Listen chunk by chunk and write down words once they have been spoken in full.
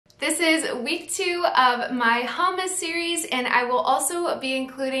This is week 2 of my HAULMAS series, and I will also be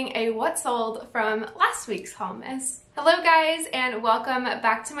including a what sold from last week's HAULMAS. Hello guys, and welcome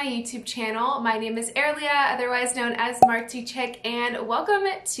back to my YouTube channel. My name is Erlia, otherwise known as martziechic, and welcome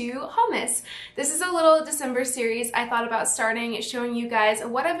to HAULMAS. This is a little December series I thought about starting, showing you guys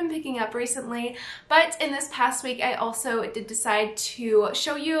what I've been picking up recently, but in this past week I also did decide to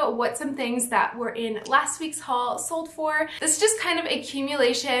show you what some things that were in last week's haul sold for. This is just kind of a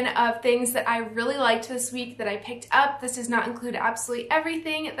accumulation of things that I really liked this week that I picked up. This does not include absolutely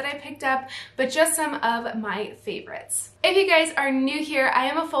everything that I picked up, but just some of my favorites. If you guys are new here, I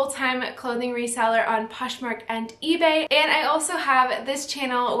am a full-time clothing reseller on Poshmark and Ebay, and I also have this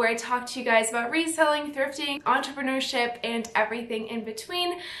channel where I talk to you guys about reselling, thrifting, entrepreneurship, and everything in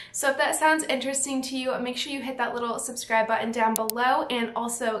between. So if that sounds interesting to you, make sure you hit that little subscribe button down below and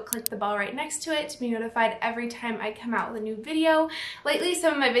also click the bell right next to it to be notified every time I come out with a new video. Lately,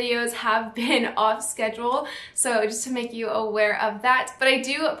 some of my videos have been off schedule, so just to make you aware of that, but I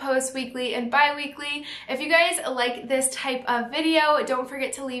do post weekly and bi-weekly. If you guys like this type of video, don't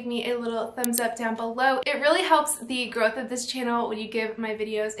forget to leave me a little thumbs up down below. It really helps the growth of this channel when you give my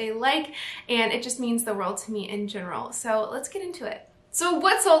videos a like, and it just means the world to me in general. So let's get into it. So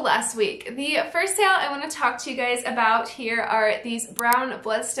what sold last week? The first sale I want to talk to you guys about here are these brown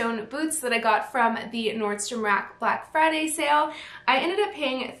bloodstone boots that I got from the Nordstrom Rack Black Friday sale. I ended up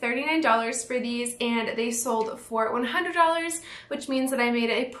paying $39 for these, and they sold for $100, which means that I made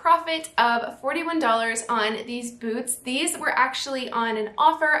a profit of $41 on these boots. These were actually on an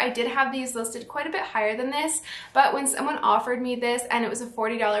offer. I did have these listed quite a bit higher than this, but when someone offered me this and it was a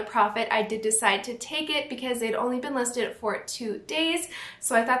 $40 profit, I did decide to take it because they'd only been listed for 2 days.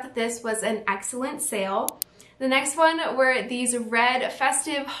 So I thought that this was an excellent sale. The next one were these red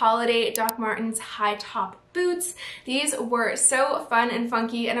festive holiday Doc Martens high top boots. These were so fun and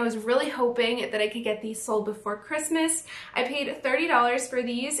funky, and I was really hoping that I could get these sold before Christmas. I paid $30 for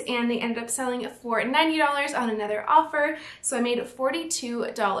these, and they ended up selling for $90 on another offer, so I made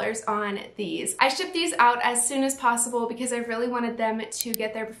 $42 on these. I shipped these out as soon as possible because I really wanted them to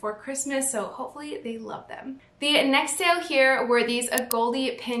get there before Christmas, so hopefully they love them. The next sale here were these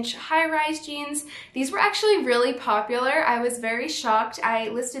Goldie Pinch high-rise jeans. These were actually really popular. I was very shocked. I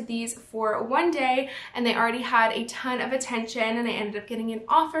listed these for 1 day, and they already had a ton of attention, and I ended up getting an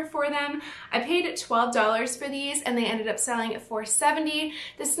offer for them. I paid $12 for these, and they ended up selling for $70.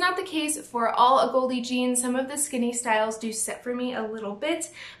 This is not the case for all Goldie jeans. Some of the skinny styles do sit for me a little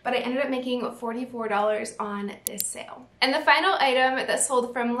bit, but I ended up making $44 on this sale. And the final item that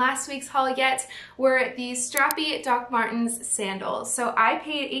sold from last week's haul yet were these strappy Doc Martens sandals. So I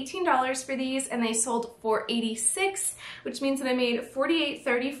paid $18 for these, and they sold for $86, which means that I made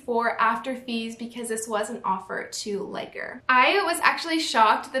 $48.34 after fees because this was an offer to liker. I was actually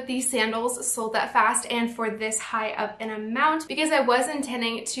shocked that these sandals sold that fast and for this high of an amount because I was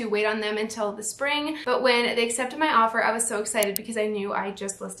intending to wait on them until the spring, but when they accepted my offer, I was so excited because I knew I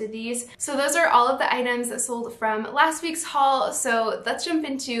just listed these. So those are all of the items that sold from last week's haul, so let's jump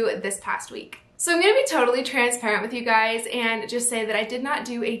into this past week. So I'm going to be totally transparent with you guys and just say that I did not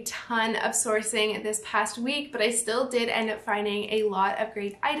do a ton of sourcing this past week, but I still did end up finding a lot of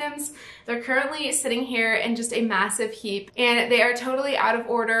great items. They're currently sitting here in just a massive heap, and they are totally out of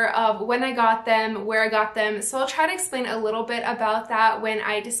order of when I got them, where I got them, so I'll try to explain a little bit about that when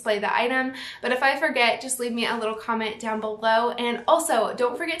I display the item, but if I forget, just leave me a little comment down below, and also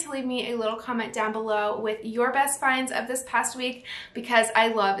don't forget to leave me a little comment down below with your best finds of this past week because I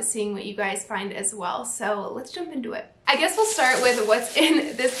love seeing what you guys find as well. So let's jump into it. I guess we'll start with what's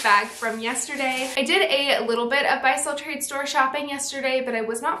in this bag from yesterday. I did a little bit of buy-sell trade store shopping yesterday, but I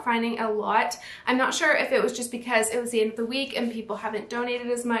was not finding a lot. I'm not sure if it was just because it was the end of the week and people haven't donated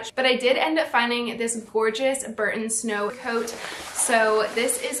as much, but I did end up finding this gorgeous Burton snow coat. So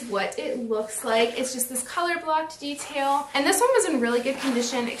this is what it looks like. It's just this color blocked detail, and this one was in really good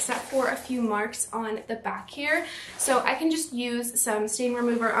condition except for a few marks on the back here. So I can just use some stain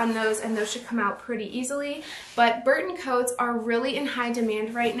remover on those and those should come out pretty easily. But Burton coats are really in high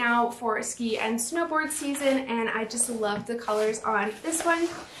demand right now for ski and snowboard season, and I just love the colors on this one.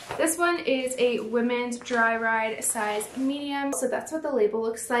 This one is a women's dry ride size medium, so that's what the label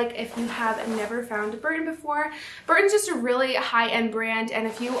looks like if you have never found Burton before. Burton's just a really high-end brand, and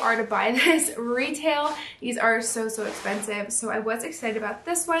if you are to buy this retail, these are so expensive, so I was excited about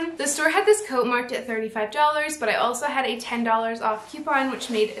this one. The store had this coat marked at $35, but I also had a $10 off coupon, which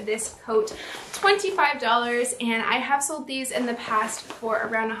made this coat $25, and I have sold these in the past for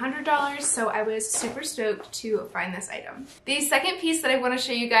around $100, so I was super stoked to find this item. The second piece that I want to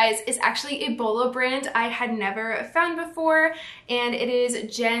show you guys is actually a BOLO brand I had never found before, and it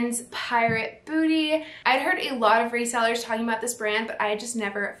is Jen's Pirate Booty. I'd heard a lot of resellers talking about this brand, but I had just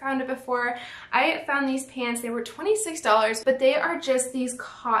never found it before. I found these pants, they were $26, but they are just these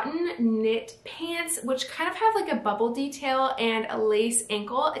cotton knit pants, which kind of have like a bubble detail and a lace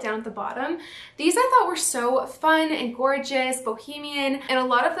ankle down at the bottom. These I thought were so fun and gorgeous, bohemian, and a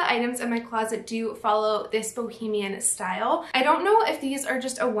lot of the items in my closet do follow this bohemian style. I don't know if these are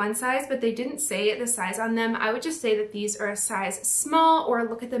just a one size, but they didn't say the size on them. I would just say that these are a size small, or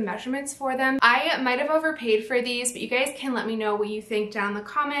look at the measurements for them. I might have overpaid for these, but you guys can let me know what you think down in the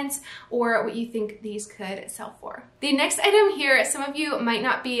comments, or what you think these could sell for. The next item here, some of you might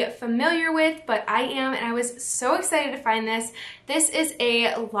not be familiar with, but I am, and I was so excited to find this. This is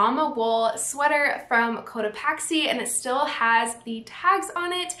a llama wool sweater from Cotopaxi, and it still has the tags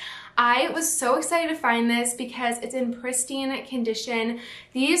on it. I was so excited to find this because it's in pristine condition.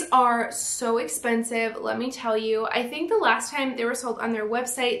 These are so expensive, let me tell you. I think the last time they were sold on their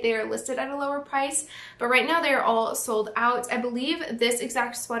website, they are listed at a lower price, but right now they are all sold out. I believe this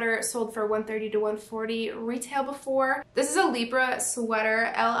exact sweater sold for $130 to $140 retail before. This is a Libra sweater,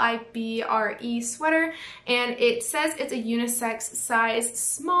 L-I-B-R-E sweater, and it says it's a unisex size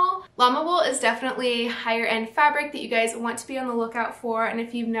small. Llama wool is definitely a higher end fabric that you guys want to be on the lookout for, and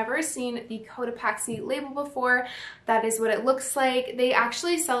if you've never seen the Cotopaxi label before, that is what it looks like. They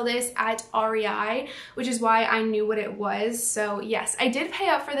actually sell this at REI, which is why I knew what it was. So yes, I did pay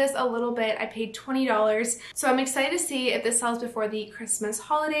up for this a little bit. I paid $20. So I'm excited to see if this sells before the Christmas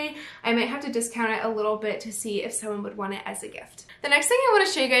holiday. I might have to discount it a little bit to see if someone would want it as a gift. The next thing I want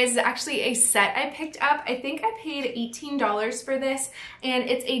to show you guys is actually a set I picked up. I think I paid $18 for this, and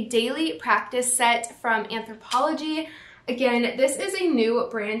it's a daily practice set from Anthropologie. Again, this is a new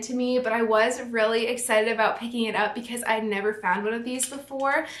brand to me, but I was really excited about picking it up because I'd never found one of these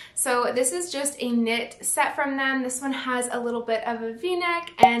before. So this is just a knit set from them. This one has a little bit of a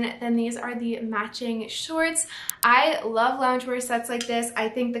v-neck, and then these are the matching shorts. I love loungewear sets like this. I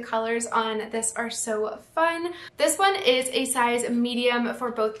think the colors on this are so fun. This one is a size medium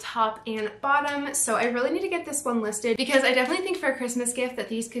for both top and bottom, so I really need to get this one listed because I definitely think for a Christmas gift that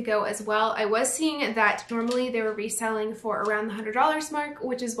these could go as well. I was seeing that normally they were reselling for around the $100 mark,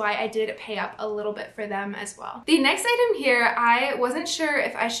 which is why I did pay up a little bit for them as well. The next item here, I wasn't sure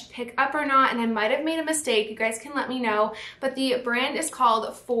if I should pick up or not, and I might have made a mistake. You guys can let me know, but the brand is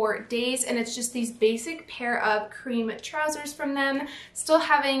called 4 Days, and it's just these basic pair of cream trousers from them, still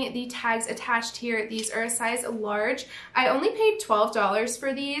having the tags attached here. These are a size large. I only paid $12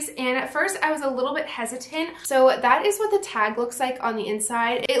 for these, and at first I was a little bit hesitant. So that is what the tag looks like on the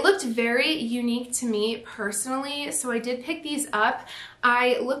inside. It looked very unique to me personally, so I did pick these up.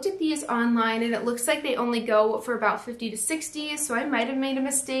 I looked at these online and it looks like they only go for about $50 to $60, so I might have made a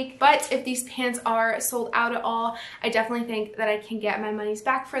mistake, but if these pants are sold out at all, I definitely think that I can get my money's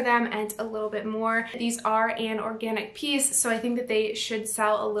back for them and a little bit more. These are an organic piece, so I think that they should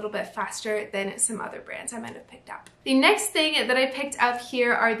sell a little bit faster than some other brands I might have picked up. The next thing that I picked up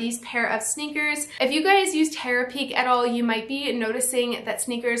here are these pair of sneakers. If you guys use Terapeak at all, you might be noticing that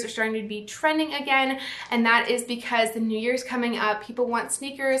sneakers are starting to be trending again, and that is because the New Year's coming up. People want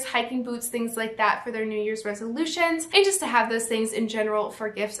sneakers, hiking boots, things like that for their New Year's resolutions, and just to have those things in general for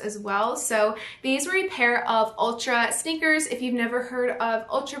gifts as well. So these were a pair of Ultra sneakers. If you've never heard of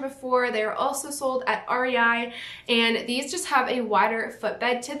Ultra before, they are also sold at REI, and these just have a wider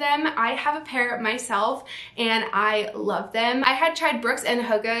footbed to them. I have a pair myself, and I love them. I had tried Brooks and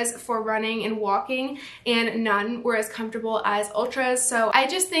Hoka's for running and walking, and none were as comfortable as Ultras, so I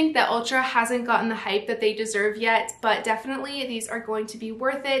just think that Ultra hasn't gotten the hype that they deserve yet, but definitely these are going to be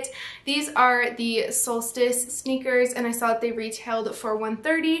worth it. These are the Solstice sneakers, and I saw that they retailed for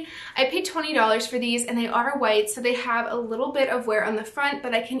 $130. I paid $20 for these, and they are white, so they have a little bit of wear on the front,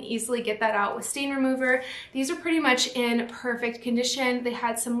 but I can easily get that out with stain remover. These are pretty much in perfect condition. They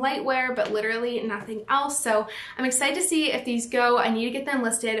had some light wear, but literally nothing else, so I'm excited to see if these go. I need to get them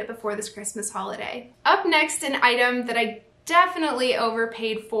listed before this Christmas holiday. Up next, an item that I definitely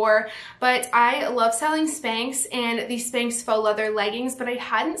overpaid for, but I love selling Spanx and these Spanx faux leather leggings, but I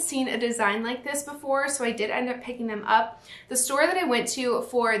hadn't seen a design like this before, so I did end up picking them up. The store that I went to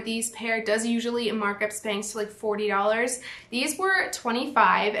for these pair does usually mark up Spanx to like $40. These were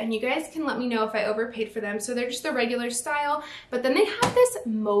 $25, and you guys can let me know if I overpaid for them. So they're just the regular style, but then they have this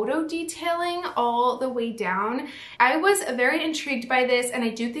moto detailing all the way down. I was very intrigued by this, and I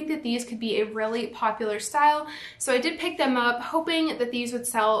do think that these could be a really popular style, so I did pick them up hoping that these would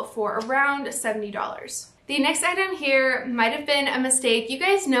sell for around $70. The next item here might have been a mistake. You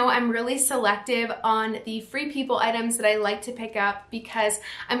guys know I'm really selective on the Free People items that I like to pick up because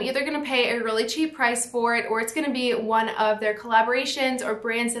I'm either going to pay a really cheap price for it or it's going to be one of their collaborations or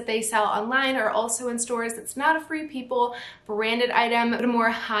brands that they sell online or also in stores that's not a Free People branded item, but a more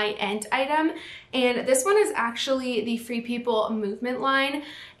high-end item. And this one is actually the Free People movement line,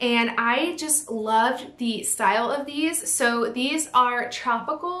 and I just loved the style of these. So these are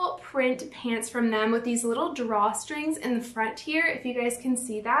tropical print pants from them with these little drawstrings in the front here, if you guys can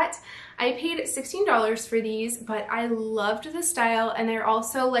see that. I paid $16 for these, but I loved the style, and they're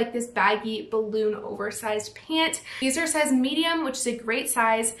also like this baggy balloon oversized pant. These are size medium, which is a great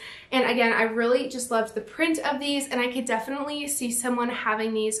size, and again, I really just loved the print of these, and I could definitely see someone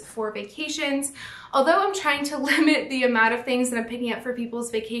having these for vacations. Although I'm trying to limit the amount of things that I'm picking up for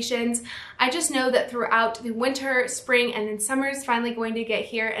people's vacations, I just know that throughout the winter, spring, and then summer is finally going to get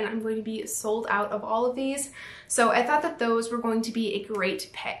here, and I'm going to be sold out of all of these. So I thought that those were going to be a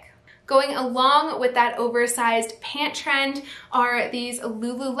great pick. Going along with that oversized pant trend are these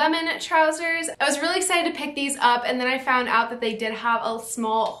Lululemon trousers. I was really excited to pick these up, and then I found out that they did have a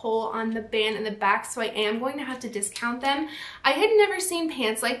small hole on the band in the back, so I am going to have to discount them. I had never seen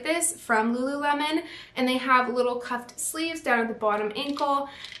pants like this from Lululemon, and they have little cuffed sleeves down at the bottom ankle,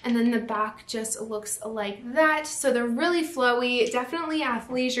 and then the back just looks like that. So they're really flowy, definitely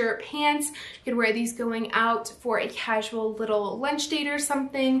athleisure pants. You could wear these going out for a casual little lunch date or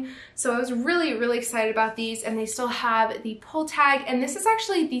something. So I was really, really excited about these, and they still have the pull tag, and this is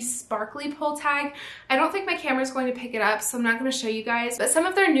actually the sparkly pull tag. I don't think my camera is going to pick it up, so I'm not going to show you guys, but some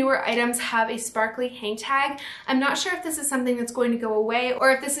of their newer items have a sparkly hang tag. I'm not sure if this is something that's going to go away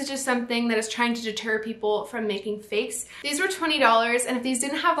or if this is just something that is trying to deter people from making fakes. These were $20, and if these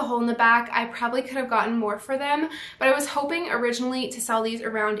didn't have the hole in the back, I probably could have gotten more for them, but I was hoping originally to sell these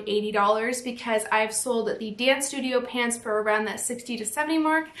around $80 because I've sold the dance studio pants for around that $60 to $70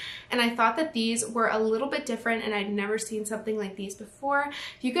 mark, and I thought that these were a little bit different, and I'd never seen something like these before.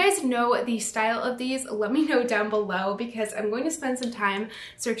 If you guys know the style of these, let me know down below because I'm going to spend some time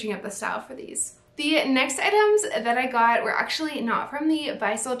searching up the style for these. The next items that I got were actually not from the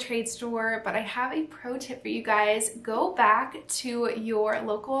Resale trade store, but I have a pro tip for you guys. Go back to your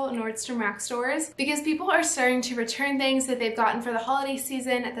local Nordstrom Rack stores because people are starting to return things that they've gotten for the holiday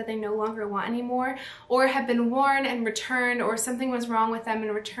season that they no longer want anymore, or have been worn and returned, or something was wrong with them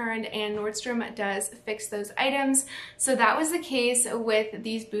and returned, and Nordstrom does fix those items. So that was the case with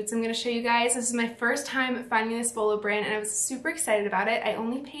these boots I'm going to show you guys. This is my first time finding this BOLO brand, and I was super excited about it. I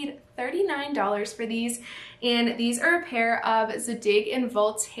only paid $39 for these, and these are a pair of Zadig and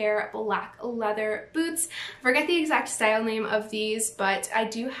Voltaire black leather boots. I forget the exact style name of these, but I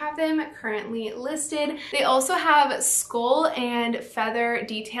do have them currently listed. They also have skull and feather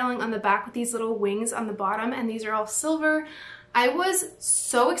detailing on the back with these little wings on the bottom, and these are all silver. I was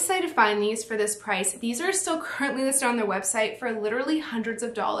so excited to find these for this price. These are still currently listed on their website for literally hundreds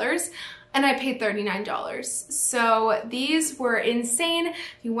of dollars, and I paid $39. So these were insane. If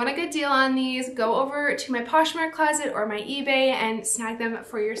you want a good deal on these, go over to my Poshmark closet or my eBay and snag them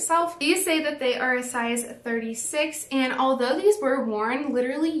for yourself. These say that they are a size 36, and although these were worn,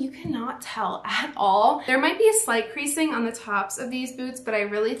 literally you cannot tell at all. There might be a slight creasing on the tops of these boots, but I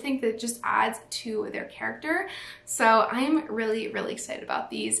really think that it just adds to their character. So I'm really, really excited about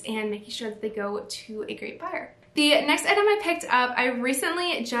these and making sure that they go to a great buyer. The next item I picked up, I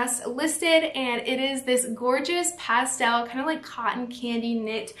recently just listed, and it is this gorgeous pastel, kind of like cotton candy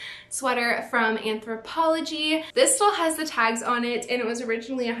knit sweater from Anthropologie. This still has the tags on it, and it was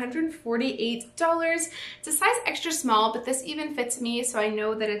originally $148. It's a size extra small, but this even fits me, so I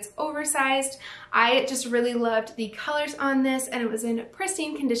know that it's oversized. I just really loved the colors on this, and it was in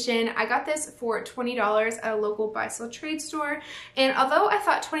pristine condition. I got this for $20 at a local buy-sell trade store, and although I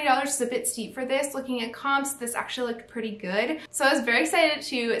thought $20 is a bit steep for this, looking at comps, this actually looked pretty good. So I was very excited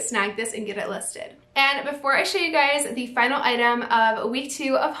to snag this and get it listed. And before I show you guys the final item of week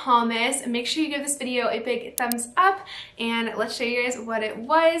 2 of HAULMAS, make sure you give this video a big thumbs up, and let's show you guys what it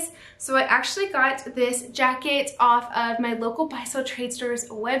was. So I actually got this jacket off of my local buy-sell trade store's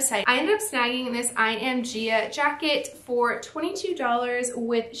website. I ended up snagging this I Am Gia jacket for $22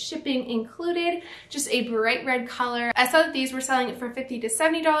 with shipping included, just a bright red color. I saw that these were selling for $50 to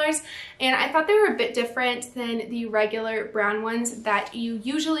 $70, and I thought they were a bit different than the regular brown ones that you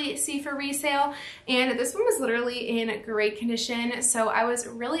usually see for resale. and this one was literally in great condition, so I was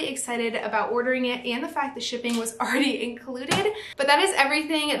really excited about ordering it and the fact that shipping was already included. But that is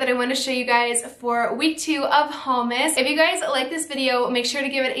everything that I want to show you guys for week 2 of Haulmas. If you guys like this video, make sure to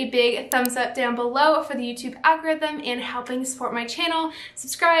give it a big thumbs up down below for the YouTube algorithm and helping support my channel.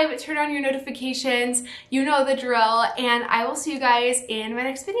 Subscribe, turn on your notifications, you know the drill, and I will see you guys in my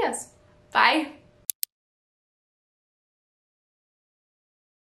next videos. Bye!